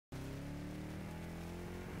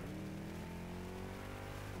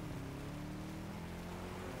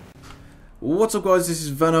What's up guys, this is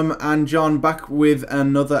Venom and John back with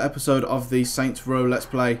another episode of the Saints Row Let's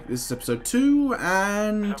Play. This is episode 2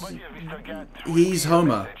 and he's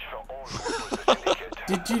Homer.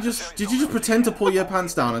 Did you just pretend to pull your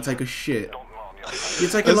pants down and take a shit? You're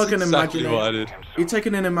taking like an imaginary You're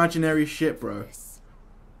taking an imaginary shit, bro.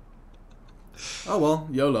 Oh well,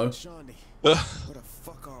 YOLO. Right,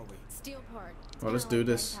 let's do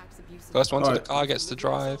this. First one to the car gets to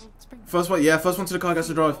drive. First one to the car gets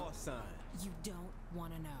to drive.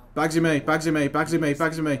 Bagsy me, Bagsy me, Bagsy me,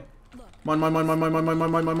 Bagsy me.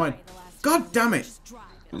 Mine. God damn it!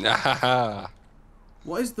 Nah.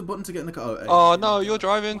 What is the button to get in the car? Oh no, you're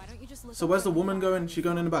driving. So where's the woman going? She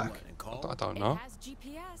going in the back? I don't know.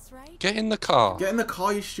 Get in the car. Get in the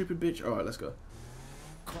car, you stupid bitch. Alright, let's go.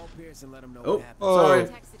 Oh, Oh. sorry.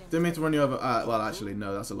 Didn't mean to run you over. Well, actually,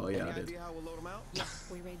 no, that's a lie. Yeah, I did.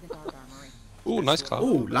 Ooh, nice car.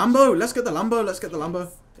 Ooh, Lambo. Let's get the Lambo. Let's get the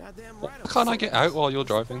Lambo. Why can't I get out while you're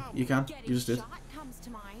driving? You can. You just did.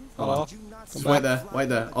 Hello. Just wait there. Wait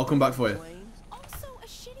there. I'll come back for you.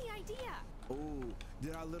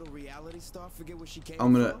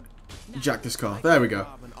 I'm gonna jack this car. There we go.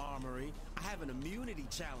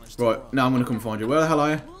 Right, now I'm gonna come find you. Where the hell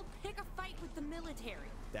are you?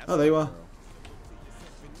 Oh, there you are.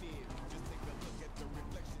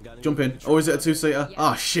 Jump in. Or is it a two-seater?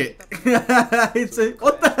 Ah, shit.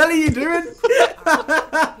 What the hell are you doing?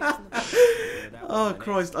 Oh,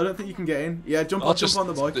 Christ. I don't think you can get in. Yeah, jump on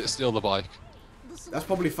the bike. Steal the bike. That's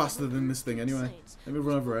probably faster than this thing anyway. Let me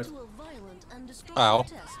run over it. Ow.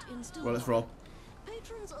 Right, let's roll.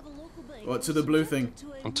 Right, to the blue thing.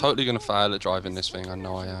 I'm totally gonna fail at driving this thing, I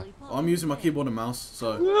know I am. I'm using my keyboard and mouse,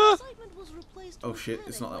 so... Oh shit,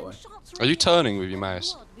 it's not that way. Are you turning with your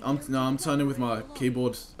mouse? No, I'm turning with my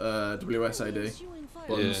keyboard, WSAD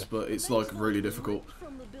buttons, Yeah. but it's like really difficult.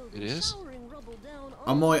 It is?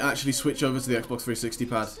 I might actually switch over to the Xbox 360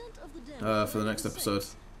 pad for the next episode.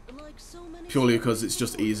 Purely because it's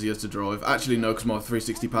just easier to drive. Actually, no, because my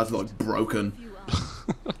 360 pad's like broken.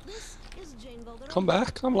 Come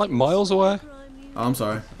back, I'm like miles away. Oh, I'm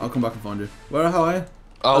sorry, I'll come back and find you. Where the hell are you?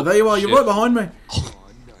 Oh, there you are, you're shit. right behind me.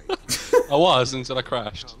 I was until I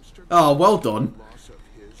crashed. Oh, well done.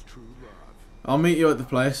 I'll meet you at the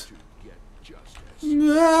place.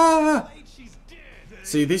 Ah!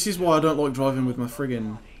 See, this is why I don't like driving with my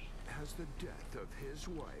friggin...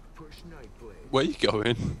 Where you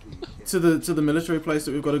going? to the military place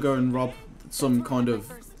that we've got to go and rob some kind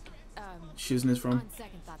of shizness from.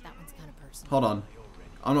 Hold on.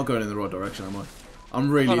 I'm not going in the right direction, am I? I'm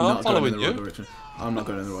really not going in the right direction. I'm not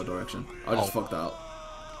going in the right direction. I just fucked out.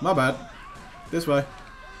 My bad. This way.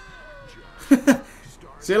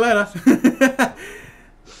 See you later.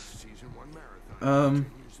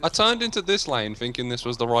 I turned into this lane thinking this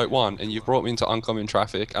was the right one, and you've brought me into oncoming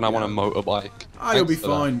traffic, and I want a motorbike. Ah, you'll be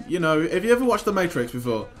fine. You know, have you ever watched The Matrix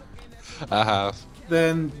before? I have.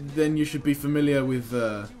 Then you should be familiar with.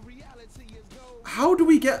 How do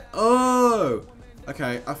we get? Oh,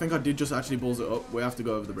 okay. I think I did just actually balls it up. We have to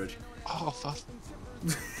go over the bridge. Oh fuck.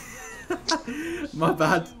 My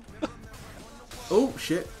bad. Oh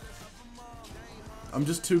shit. I'm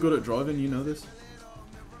just too good at driving. You know this.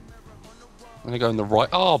 I'm gonna go in the right.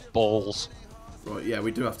 Oh balls. Right. Yeah,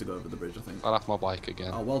 we do have to go over the bridge. I think. I'll have my bike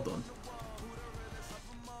again. Oh, well done.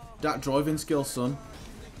 That driving skill, son.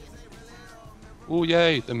 Oh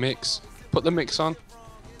yay, the mix. Put the mix on.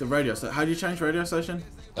 The radio station. How do you change radio station?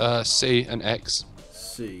 C and X.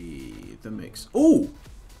 C. The mix. Oh,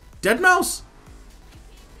 Dead Mouse.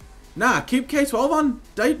 Nah, keep K12 on.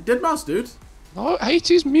 Dead Mouse, dude. Oh,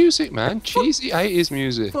 80s music, man. Cheesy 80s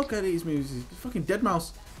music. Fuck 80s music. Fucking Dead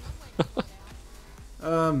Mouse.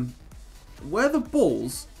 Where the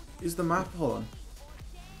balls is the map? Hold on.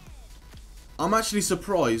 I'm actually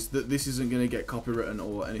surprised that this isn't going to get copywritten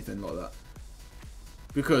or anything like that.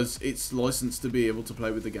 Because it's licensed to be able to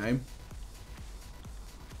play with the game.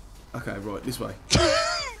 Okay, right, this way.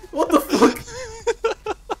 What the fuck?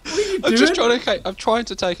 What are you doing? I'm trying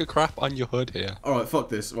to take a crap on your hood here. Alright, fuck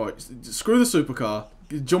this. Right, screw the supercar.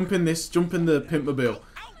 Jump in this. Jump in the Pimpmobile.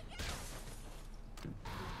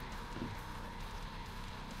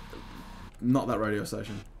 Not that radio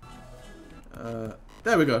station.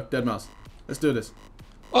 There we go. Dead Mouse. Let's do this.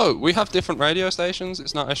 Oh, we have different radio stations.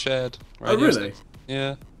 It's not a shared radio really? station.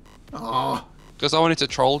 Yeah. Ah. Because I wanted to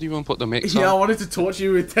troll you and put the mix on. Yeah, I wanted to torture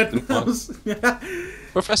you with Dead Mouse. Yeah.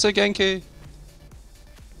 Professor Genki.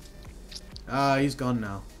 Ah, he's gone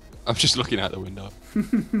now. I'm just looking out the window.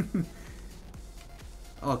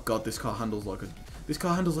 Oh god, this car handles like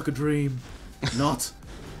a dream. Not.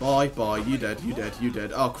 Bye, bye. You dead. You dead. You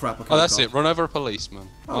dead. Oh crap. I can't Oh, that's it. Run over a policeman.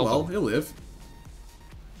 Oh well, he'll live.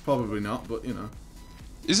 Probably not, but you know.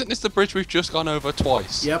 Isn't this the bridge we've just gone over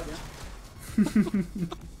twice? Yep.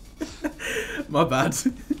 My bad.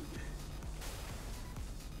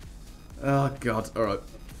 Oh god, alright.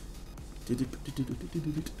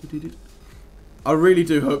 I really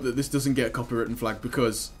do hope that this doesn't get copywritten flagged,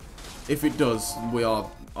 because if it does, we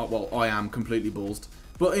are, well, I am completely ballsed.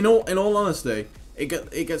 But in all honesty, it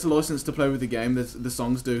gets a license to play with the game, the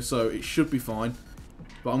songs do, so it should be fine.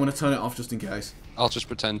 But I'm going to turn it off just in case. I'll just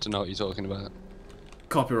pretend to know what you're talking about.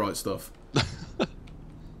 Copyright stuff.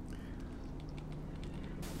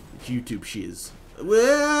 YouTube shiz.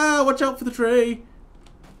 Whoa, watch out for the tree.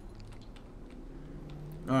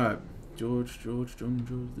 Alright. George the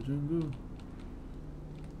jungle.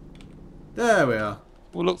 There we are.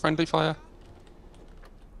 Oh, look, friendly fire.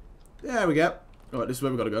 There we go. Alright, this is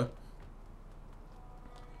where we gotta go.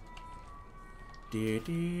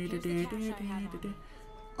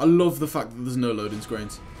 I love the fact that there's no loading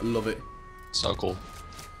screens. I love it. So cool.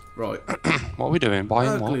 Right. What are we doing?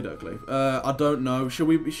 Buying what? I don't know. Should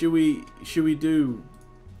we do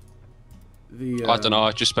the? I don't know.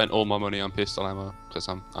 I just spent all my money on pistol ammo because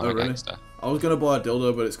I'm a gangster. I was gonna buy a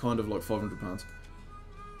dildo, but it's kind of like £500.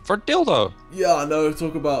 For a dildo? Yeah, I know.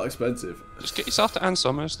 Talk about expensive. Just get yourself to Ann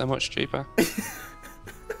Summers. They're much cheaper.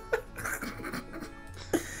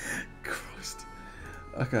 Christ.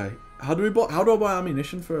 Okay. How do I buy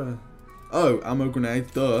ammunition for a? Oh, ammo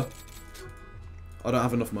grenade. Duh. I don't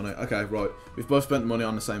have enough money. Okay, right. We've both spent money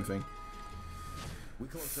on the same thing.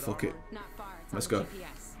 Fuck it. Let's go.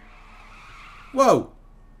 Whoa!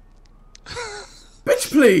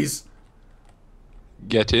 Bitch, please!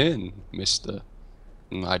 Get in, mister.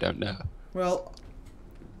 I don't know. Well,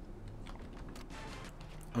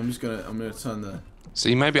 I'm gonna turn the...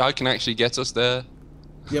 See, maybe I can actually get us there.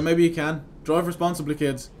 Yeah, maybe you can. Drive responsibly,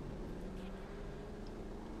 kids.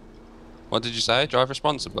 What did you say? Drive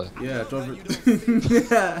responsibly? Yeah, drive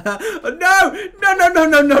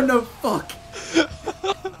No! Fuck!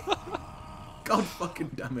 God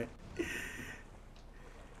fucking damn it.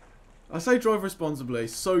 I say drive responsibly,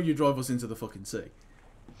 so you drive us into the fucking sea.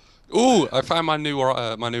 Ooh, I found my new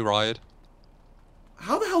ride.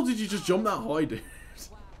 How the hell did you just jump that high, dude?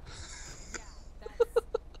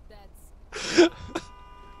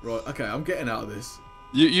 Right, okay, I'm getting out of this.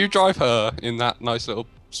 You drive her in that nice little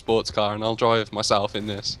sports car, and I'll drive myself in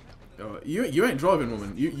this. Alright, you ain't driving,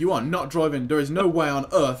 woman. You are not driving. There is no way on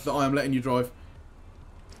earth that I am letting you drive.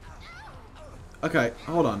 Okay,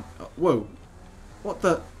 hold on. Whoa. What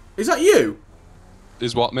the... Is that you?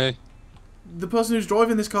 Is what, me? The person who's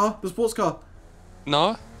driving this car? The sports car?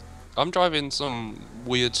 No. I'm driving some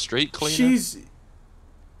weird street cleaner. She's...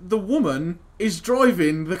 The woman is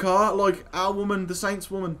driving the car, like our woman, the Saints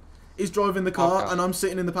woman, is driving the car, okay. and I'm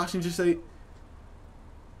sitting in the passenger seat.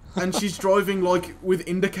 And she's driving, like, with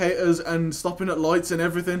indicators and stopping at lights and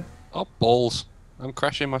everything. Oh, balls. I'm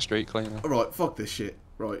crashing my street cleaner. Alright, fuck this shit.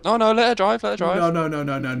 Right. No, let her drive, No.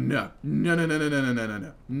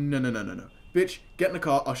 Bitch, get in the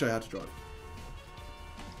car, I'll show you how to drive.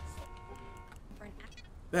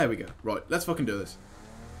 There we go. Right, let's fucking do this.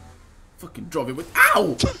 Fucking drive it with...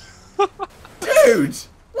 Ow! Dude!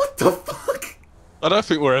 What the fuck? I don't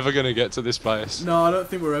think we're ever going to get to this place. No, I don't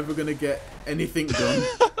think we're ever going to get anything done.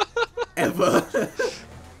 Ever.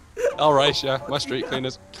 I'll race ya. My street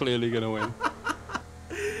cleaner's clearly going to win.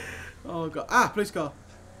 Oh god. Ah, police car.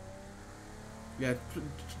 Yeah,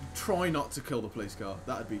 try not to kill the police car.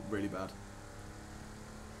 That'd be really bad.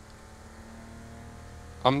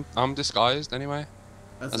 I'm disguised anyway.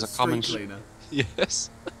 As a common street cleaner.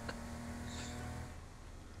 Yes.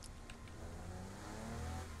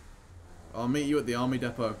 I'll meet you at the army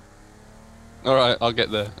depot. Alright, I'll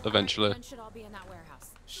get there eventually.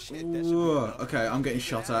 Ooh, okay, I'm getting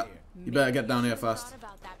shot at. You better get down here fast.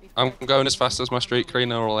 I'm going as fast as my street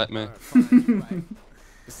cleaner will let me.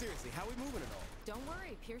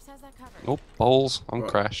 Oh, balls. I'm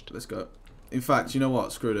crashed. Let's go. In fact, you know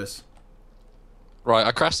what? Screw this. Right,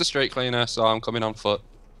 I crashed the street cleaner, so I'm coming on foot.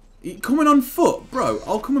 Coming on foot? Bro,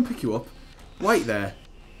 I'll come and pick you up. Wait there.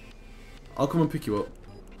 I'll come and pick you up.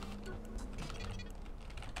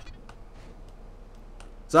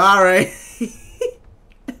 Sorry.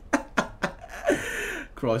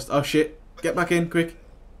 Christ. Oh shit. Get back in, quick.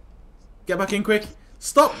 Get back in, quick.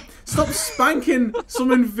 Stop spanking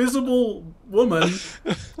some invisible woman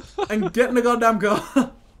and get in the goddamn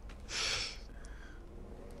car.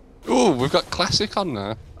 Ooh, we've got classic on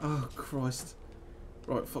there. Oh, Christ.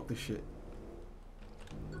 Right, fuck this shit.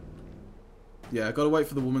 Yeah, I gotta wait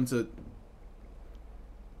for the woman to...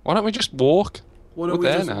 Why don't we just walk? Why don't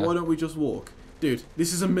we just walk? Dude,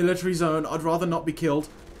 this is a military zone. I'd rather not be killed.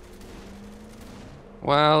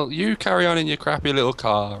 Well, you carry on in your crappy little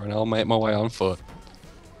car, and I'll make my way on foot.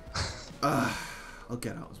 I'll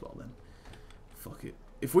get out as well then. Fuck it.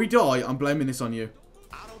 If we die, I'm blaming this on you.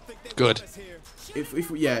 Good.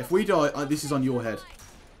 If we die, this is on your head.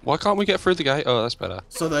 Why can't we get through the gate? Oh, that's better.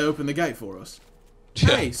 So they open the gate for us.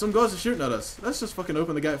 Yeah. Hey, some guys are shooting at us. Let's just fucking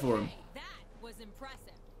open the gate for them. That was impressive.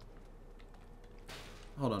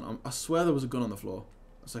 Hold on, I swear there was a gun on the floor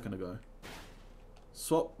a second ago.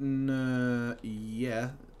 Swap, yeah.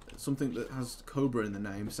 Something that has Cobra in the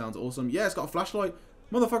name sounds awesome. Yeah, it's got a flashlight.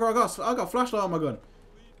 Motherfucker, I got a flashlight on my gun.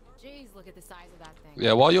 Jeez, look at the size of that thing.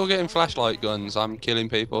 Yeah, while you're getting flashlight guns, I'm killing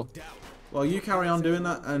people. Well, you carry on doing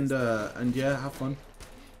that, and yeah, have fun.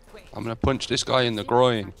 I'm gonna punch this guy in the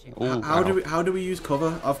groin. Ooh, How do we use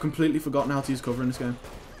cover? I've completely forgotten how to use cover in this game.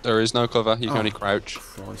 There is no cover. You can only crouch.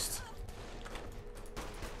 Christ.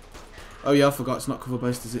 Oh yeah, I forgot. It's not cover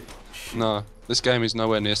based, is it? Shit. No, this game is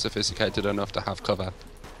nowhere near sophisticated enough to have cover.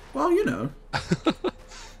 Well, you know.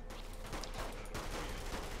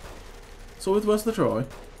 So it's worth the try. Okay,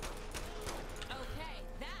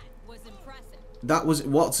 that was impressive. That was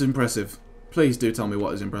what's impressive. Please do tell me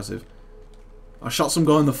what is impressive. I shot some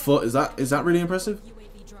guy in the foot. Is that really impressive?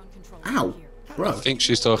 UAV drone control Ow, here. bro. I think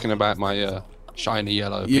she's talking about my shiny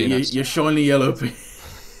yellow penis. Your shiny yellow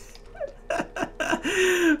penis.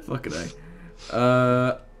 Fucking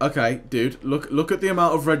A. Okay, dude. Look at the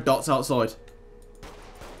amount of red dots outside.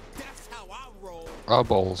 Oh,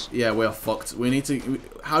 balls. Yeah, we are fucked. We need to.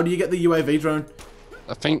 How do you get the UAV drone?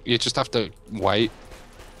 I think you just have to wait.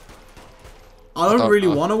 I don't really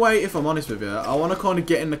know. want to wait, if I'm honest with you. I want to kind of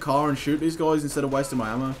get in the car and shoot these guys instead of wasting my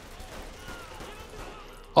ammo.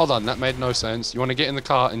 Hold on, that made no sense. You want to get in the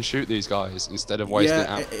car and shoot these guys instead of wasting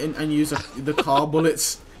ammo. And use the car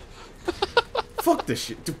bullets. Fuck this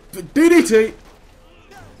shit. DDT!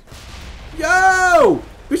 Yo!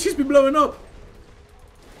 Bitches be blowing up.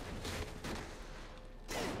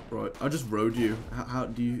 Right, I just rode you. How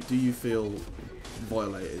do you feel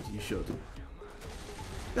violated? You should.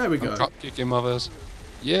 There we go. Drop kicking mothers.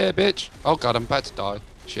 Yeah, bitch. Oh god, I'm about to die.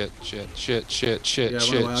 Shit, shit, shit, shit, shit, Yeah,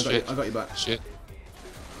 shit, run away. shit. I got you back. Shit.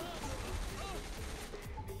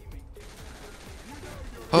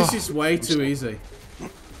 This is way too easy.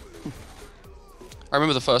 I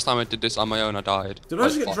remember the first time I did this on my own, I died. Did I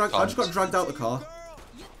just get dragged? I just got dragged out the car.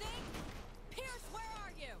 You think? Pierce, where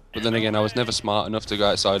are you? But then again, I was never smart enough to go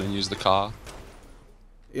outside and use the car.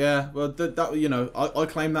 Yeah, well, that you know, I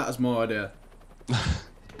claim that as my idea. And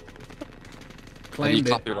you Claimed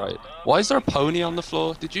it. copyright. Why is there a pony on the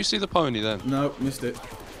floor? Did you see the pony then? No, missed it.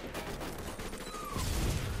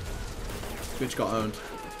 Bitch got owned.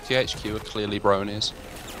 THQ are clearly bronies.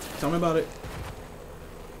 Tell me about it.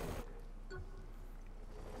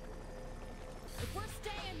 If we're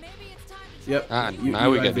staying, maybe it's time to Yep. And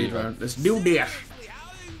now we get the drone. Let's do this.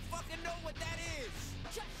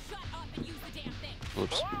 just shut up and use the damn thing.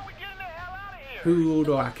 Whoops. Who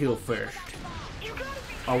do I kill first?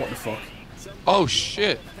 Oh, what the fuck? Oh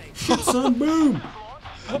shit! Shit, son, boom!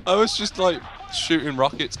 I was just like shooting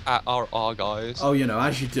rockets at our guys. Oh, you know,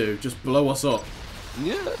 as you do, just blow us up.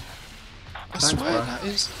 Yeah. I Thanks, swear bro. that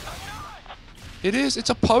is. It is. It's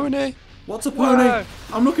a pony. What's a pony? Wow.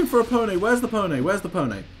 I'm looking for a pony. Where's the pony? Where's the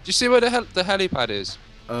pony? Do you see where the helipad is?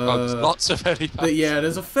 Oh, there's lots of helipads. Yeah,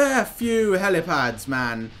 there's a fair few helipads,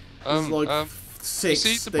 man. There's like You 6.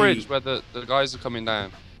 see the bridge where the guys are coming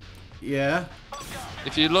down? Yeah.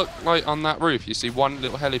 If you look right on that roof, you see one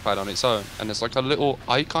little helipad on its own, and there's like a little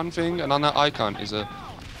icon thing, and on that icon is a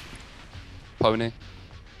pony.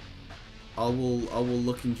 I will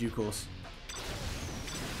look in due course.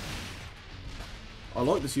 I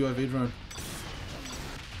like this UAV drone.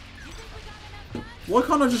 Why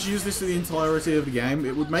can't I just use this for the entirety of the game?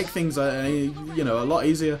 It would make things, you know, a lot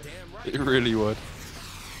easier. It really would.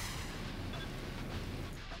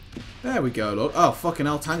 There we go, look. Oh, fucking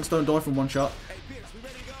hell, tanks don't die from one shot. Hey, Pierce, we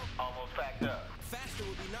ready to go? Almost packed up. Faster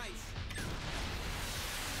would be nice.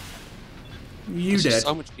 You This dead. is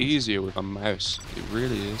so much easier with a mouse. It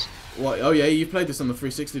really is. What? Oh yeah, you played this on the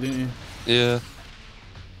 360, didn't you? Yeah.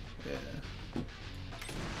 Yeah.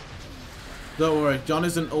 Don't worry, John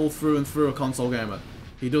isn't all through and through a console gamer.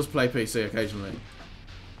 He does play PC occasionally.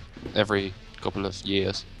 Every couple of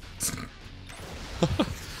years.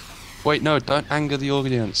 Wait, no, don't anger the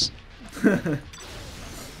audience.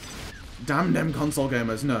 Damn them console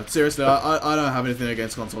gamers. No, seriously, I don't have anything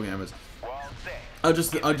against console gamers. I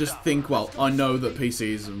just think, well, I know that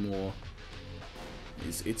PCs are more.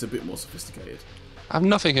 It's a bit more sophisticated. I have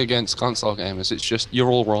nothing against console gamers. It's just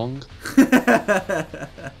you're all wrong.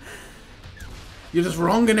 You're just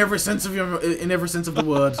wrong in every sense of the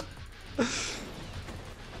word.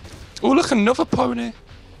 Oh, look, another pony.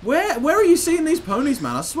 Where are you seeing these ponies,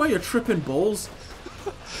 man? I swear you're tripping balls.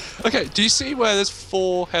 Okay, do you see where there's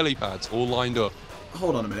 4 helipads all lined up?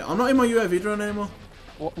 Hold on a minute. I'm not in my UAV drone anymore.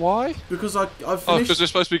 Why? Because I've Oh, finished... because we're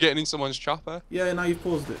supposed to be getting in someone's chopper. Yeah, now you've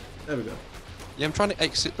paused it. There we go. Yeah, I'm trying to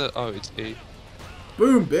exit the... Oh, it's E.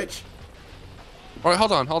 Boom, bitch. Alright,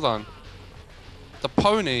 hold on. The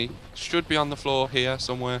pony should be on the floor here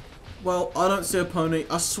somewhere. Well, I don't see a pony.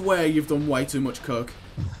 I swear you've done way too much coke.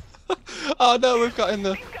 Oh no, we've got in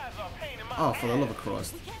the... Oh, for the love of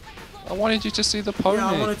Christ. I wanted you to see the pony. Yeah,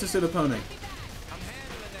 I wanted to see the pony.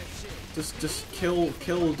 Just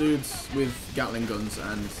kill dudes with Gatling guns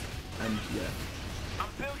and yeah. I'm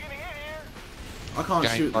still getting in here. I can't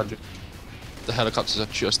Gang shoot them. project. The helicopters are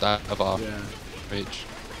just out of our Yeah. reach.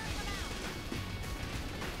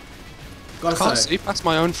 I Gotta can't say, see past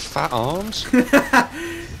my own fat arms.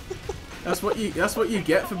 that's what you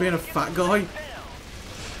get for being a fat guy.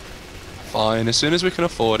 Fine, as soon as we can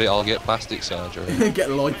afford it, I'll get plastic surgery. Get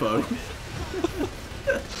lipo.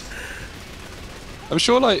 I'm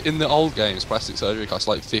sure, like, in the old games, plastic surgery costs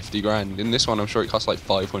like 50 grand. In this one, I'm sure it costs like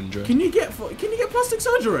 500. Can you get plastic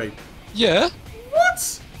surgery? Yeah,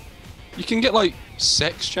 What? you can get, like,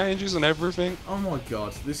 sex changes and everything. Oh my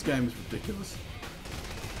god, this game is ridiculous.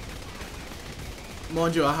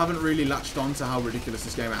 Mind you, I haven't really latched on to how ridiculous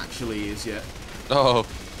this game actually is yet. Oh,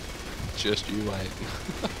 just you wait.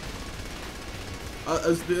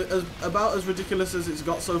 About as ridiculous as it's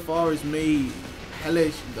got so far is me,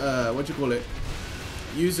 hellish, what do you call it?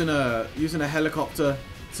 Using a helicopter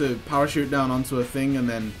to parachute down onto a thing and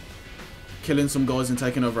then killing some guys and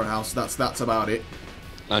taking over a house. That's about it.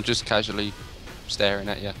 I'm just casually staring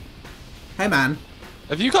at you. Hey man,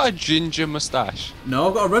 Have you got a ginger moustache? no,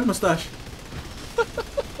 I've got a red moustache.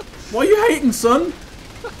 Why are you hating, son?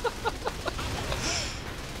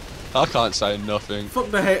 I can't say nothing.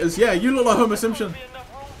 Fuck the haters. Yeah, you look like Homer Simpson. Be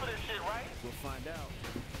enough room for this shit, right? We'll find out.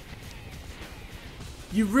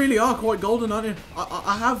 You really are quite golden, aren't you?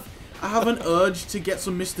 I have an urge to get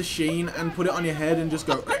some Mr. Sheen and put it on your head and just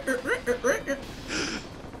go.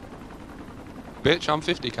 Bitch, I'm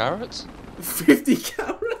 50 carats. 50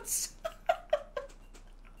 carats.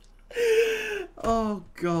 Oh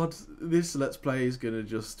god, this Let's Play is gonna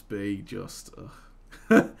just be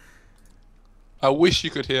I wish you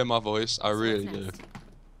could hear my voice. I really do.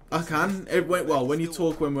 I can. It went well when you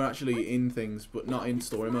talk when we're actually in things, but not in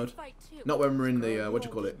story mode. Not when we're in the what do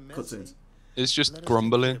you call it, cutscenes. It's just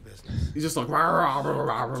grumbling. He's just like.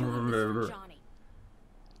 Johnny.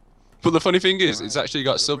 But the funny thing is, it's actually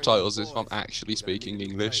got subtitles if I'm actually speaking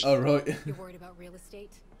English. Oh right. You're worried about real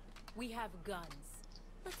estate? We have guns.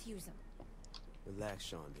 Let's use them. Relax,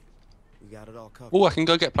 Shawnee. We got it all covered. Oh, I can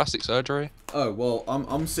go get plastic surgery. Oh well,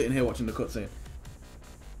 I'm sitting here watching the cutscene.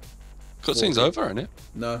 Cutscene's over, isn't it?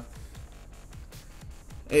 No.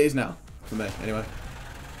 It is now for me, anyway.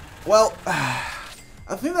 Well,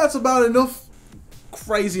 I think that's about enough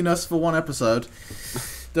craziness for one episode,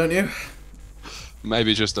 don't you?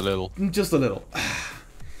 Maybe just a little. Just a little.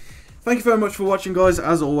 Thank you very much for watching, guys.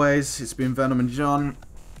 As always, it's been Venom and John.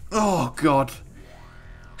 Oh, God.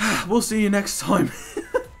 We'll see you next time.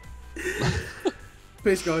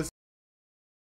 Peace, guys.